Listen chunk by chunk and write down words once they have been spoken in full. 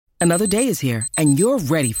Another day is here, and you're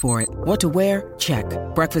ready for it. What to wear? Check.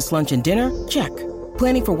 Breakfast, lunch, and dinner? Check.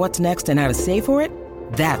 Planning for what's next and how to save for it?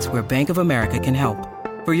 That's where Bank of America can help.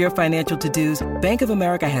 For your financial to-dos, Bank of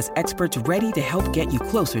America has experts ready to help get you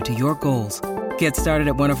closer to your goals. Get started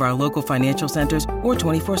at one of our local financial centers or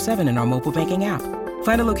 24/7 in our mobile banking app.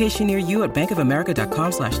 Find a location near you at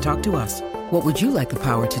bankofamerica.com/talktous. What would you like the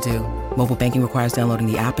power to do? Mobile banking requires downloading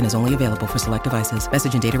the app and is only available for select devices.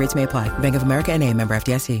 Message and data rates may apply. Bank of America N.A., member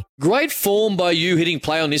FDIC. Great form by you hitting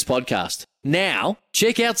play on this podcast. Now,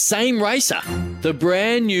 check out Same Racer, the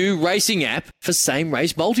brand new racing app for same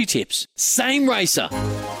race multi-tips. Same Racer.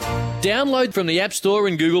 Download from the App Store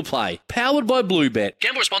and Google Play. Powered by Bluebet.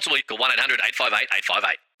 Gamble responsibly. Call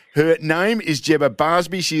 1-800-858-858. Her name is Gemma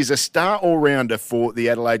Barsby. She is a star all-rounder for the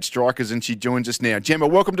Adelaide Strikers, and she joins us now. Gemma,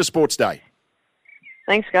 welcome to Sports Day.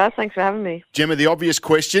 Thanks, guys. Thanks for having me. Gemma, the obvious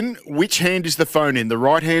question, which hand is the phone in, the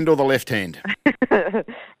right hand or the left hand?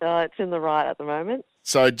 It's in the right at the moment.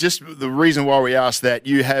 So just the reason why we ask that,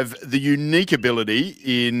 you have the unique ability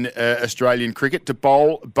in Australian cricket to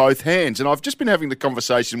bowl both hands. And I've just been having the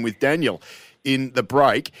conversation with Daniel in the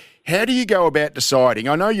break. How do you go about deciding?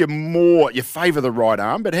 I know you favour the right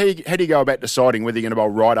arm, but how do you go about deciding whether you're going to bowl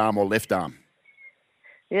right arm or left arm?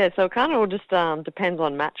 Yeah, so it kind of all just depends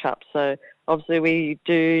on matchups. So obviously we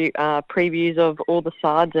do previews of all the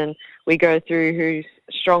sides, and we go through who's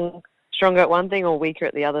stronger at one thing or weaker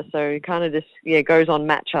at the other. So it kind of just goes on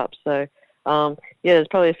matchups. So there's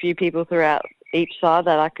probably a few people throughout each side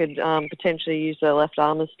that I could potentially use the left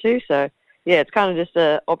armers too. So it's kind of just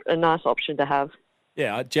a nice option to have.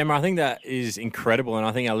 Yeah, Gemma, I think that is incredible, and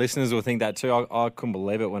I think our listeners will think that too. I couldn't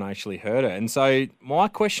believe it when I actually heard it. And so my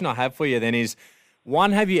question I have for you then is,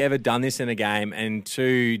 one, have you ever done this in a game? And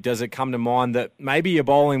two, does it come to mind that maybe you're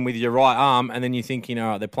bowling with your right arm and then you think,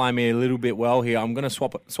 they're playing me a little bit well here, I'm going to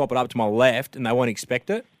swap it up to my left, and they won't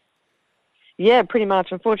expect it? Yeah, pretty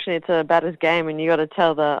much. Unfortunately, it's a batter's game, and you got to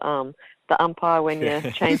tell the umpire when you're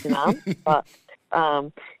changing arms. But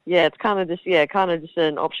it's kind of just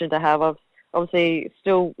an option to have. I've obviously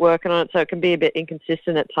still working on it, so it can be a bit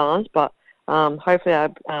inconsistent at times. But hopefully,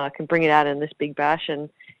 I can bring it out in this big bash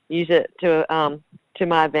and use it to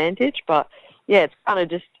my advantage. But it's kind of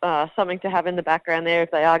just something to have in the background there.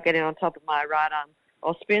 If they are getting on top of my right arm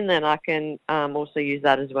off spin, then I can also use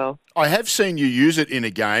that as well. I have seen you use it in a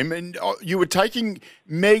game, and you were taking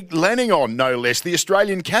Meg Lanning on, no less, the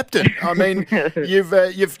Australian captain. I mean,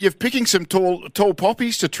 you've picking some tall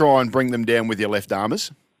poppies to try and bring them down with your left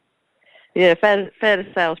armers. Yeah, fair to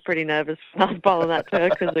say I was pretty nervous when I was bowling that to her,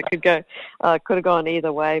 because it could have gone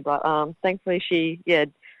either way. But thankfully she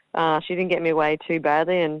didn't get me away too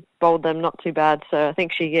badly and bowled them not too bad. So I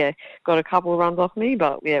think she got a couple of runs off me,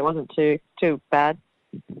 but it wasn't too bad.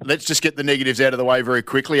 Let's just get the negatives out of the way very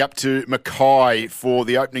quickly. Up to Mackay for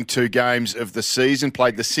the opening two games of the season.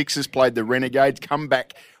 Played the Sixers, played the Renegades, come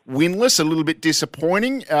back winless, a little bit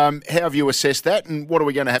disappointing. How have you assessed that, and what are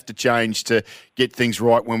we going to have to change to get things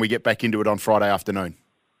right when we get back into it on Friday afternoon?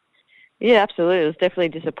 Yeah, absolutely. It was definitely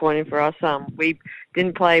disappointing for us. We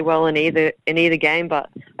didn't play well in either game, but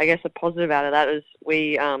I guess the positive out of that is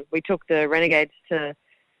we took the Renegades to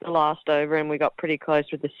the last over, and we got pretty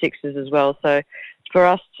close with the Sixers as well. So for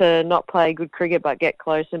us to not play good cricket but get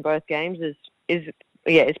close in both games is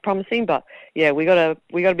promising. But we got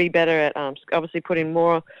to be better at obviously putting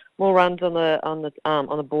more runs on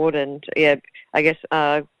the board, and I guess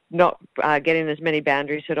not getting as many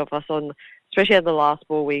boundaries hit off us on. Especially at the last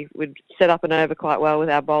ball, we would set up an over quite well with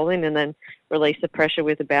our bowling and then release the pressure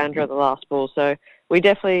with the boundary at the last ball. So we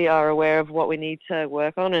definitely are aware of what we need to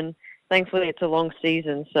work on, and thankfully it's a long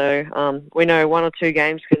season, so we know one or two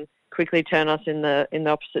games can quickly turn us in the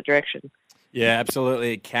opposite direction. Yeah,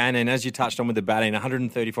 absolutely it can. And as you touched on with the batting,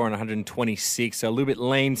 134 and 126, so a little bit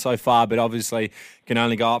lean so far, but obviously can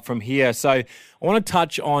only go up from here. So I want to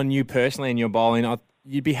touch on you personally and your bowling.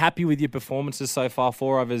 You'd be happy with your performances so far,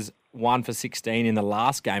 4 overs, 1 for 16 in the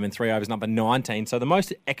last game and 3 overs, number 19. So the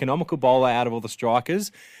most economical bowler out of all the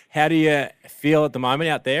strikers. How do you feel at the moment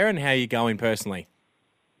out there, and how are you going personally?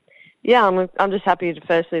 Yeah, I'm just happy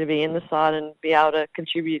to be in the side and be able to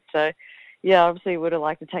contribute. So, obviously would have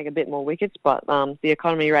liked to take a bit more wickets, but the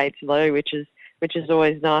economy rate's low, which is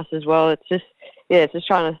always nice as well. It's just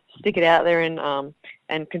trying to stick it out there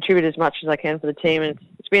and contribute as much as I can for the team. And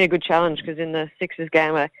it's been a good challenge, because in the Sixers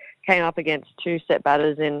game I came up against 2 set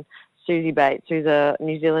batters in Susie Bates, who's a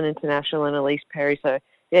New Zealand international, and Elise Perry. So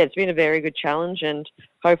it's been a very good challenge, and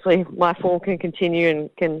hopefully my form can continue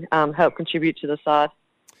and can help contribute to the side.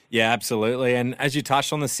 Yeah, absolutely. And as you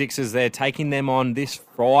touched on the Sixers, they're taking them on this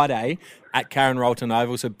Friday at Karen Rolton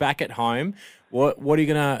Oval, so back at home. What are you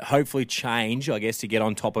going to hopefully change, I guess, to get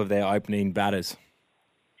on top of their opening batters?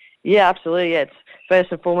 Yeah, absolutely. Yeah, it's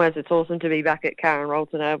first and foremost, it's awesome to be back at Karen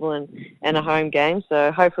Rolton Oval and a home game.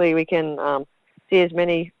 So hopefully we can see as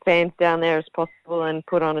many fans down there as possible and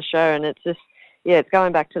put on a show. And it's just, it's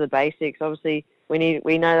going back to the basics. Obviously, we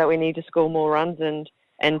know that we need to score more runs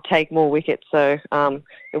and take more wickets. So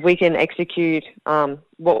if we can execute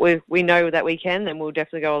what we know that we can, then we'll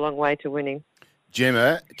definitely go a long way to winning.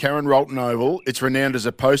 Gemma, Karen Rolton Oval, it's renowned as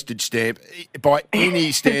a postage stamp by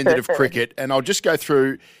any standard of cricket. And I'll just go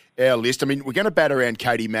through our list. I mean, we're going to bat around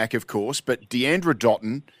Katie Mack, of course, but Deandra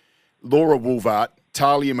Dotton, Laura Woolvart,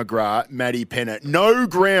 Talia McGrath, Maddie Penner. No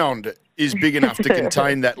ground is big enough to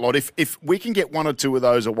contain that lot. If we can get one or two of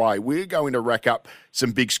those away, we're going to rack up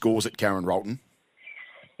some big scores at Karen Rolton.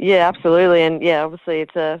 Yeah, absolutely. And, obviously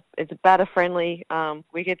it's a batter-friendly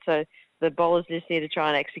wicket, so the bowlers just need to try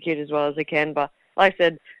and execute as well as they can. But like I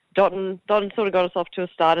said, Dotton sort of got us off to a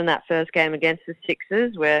start in that first game against the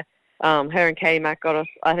Sixers, where her and Katie Mack got us,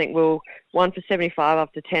 I think, 1 for 75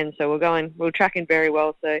 after 10. So we're tracking very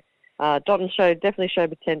well. So Dotton definitely showed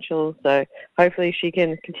potential. So hopefully she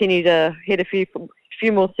can continue to hit a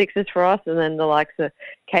few more sixes for us, and then the likes of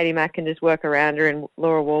Katie Mack can just work around her, and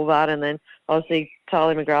Laura Woolvart, and then obviously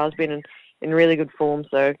Talia McGrath has been in really good form.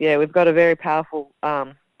 So we've got a very powerful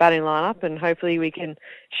batting lineup, and hopefully we can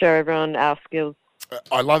show everyone our skills.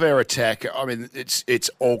 I love our attack. I mean, it's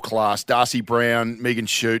all class. Darcy Brown, Megan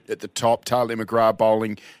Shute at the top, Talia McGrath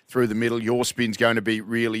bowling through the middle. Your spin's going to be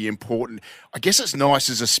really important. I guess it's nice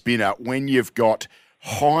as a spinner when you've got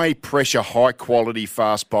high pressure, high quality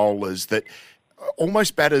fast bowlers that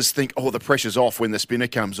almost batters think, the pressure's off when the spinner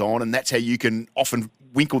comes on, and that's how you can often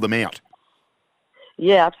winkle them out.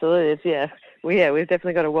 Yeah, absolutely. We've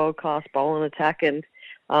definitely got a world-class bowling attack, and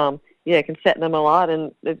can set them a lot,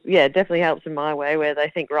 and it definitely helps in my way where they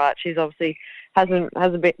think, right, she's obviously hasn't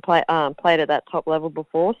been played at that top level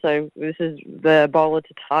before, so this is the bowler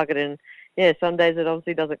to target. And some days it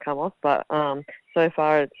obviously doesn't come off, but so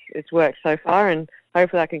far it's worked so far, and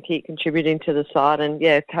hopefully I can keep contributing to the side, and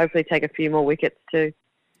hopefully take a few more wickets too.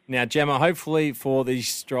 Now, Gemma, hopefully for the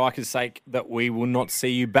strikers' sake that we will not see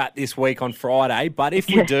you bat this week on Friday, but if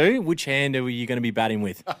we do, which hand are you going to be batting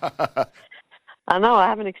with? I know I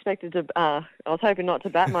haven't expected to. I was hoping not to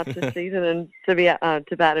bat much this season, and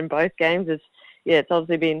to bat in both games. It's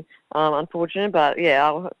obviously been unfortunate, but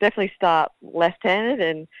I'll definitely start left-handed,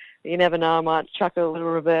 and you never know, I might chuck a little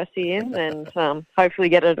reversey in, and hopefully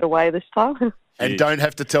get it away this time. And don't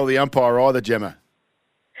have to tell the umpire either, Gemma.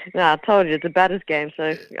 No, I told you, it's a batter's game,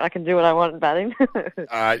 so I can do what I want in batting.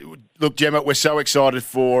 Look, Gemma, we're so excited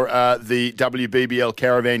for the WBBL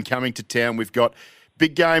Caravan coming to town. We've got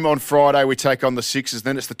big game on Friday. We take on the Sixers.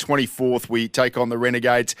 Then it's the 24th. We take on the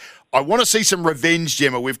Renegades. I want to see some revenge,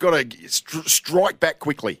 Gemma. We've got to strike back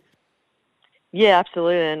quickly. Yeah,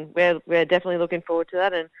 absolutely, and we're definitely looking forward to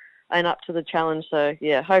that and up to the challenge. So,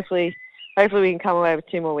 hopefully we can come away with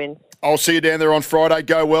 2 more wins. I'll see you down there on Friday.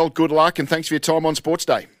 Go well, good luck, and thanks for your time on Sports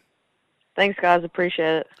Day. Thanks, guys.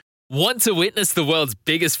 Appreciate it. Want to witness the world's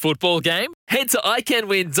biggest football game? Head to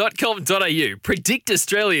iCanWin.com.au, predict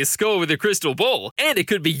Australia's score with a crystal ball, and it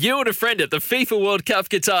could be you and a friend at the FIFA World Cup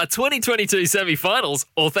Qatar 2022 semi-finals,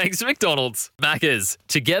 all thanks to McDonald's. Maccas,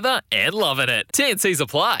 together and loving it. TNCs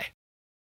apply.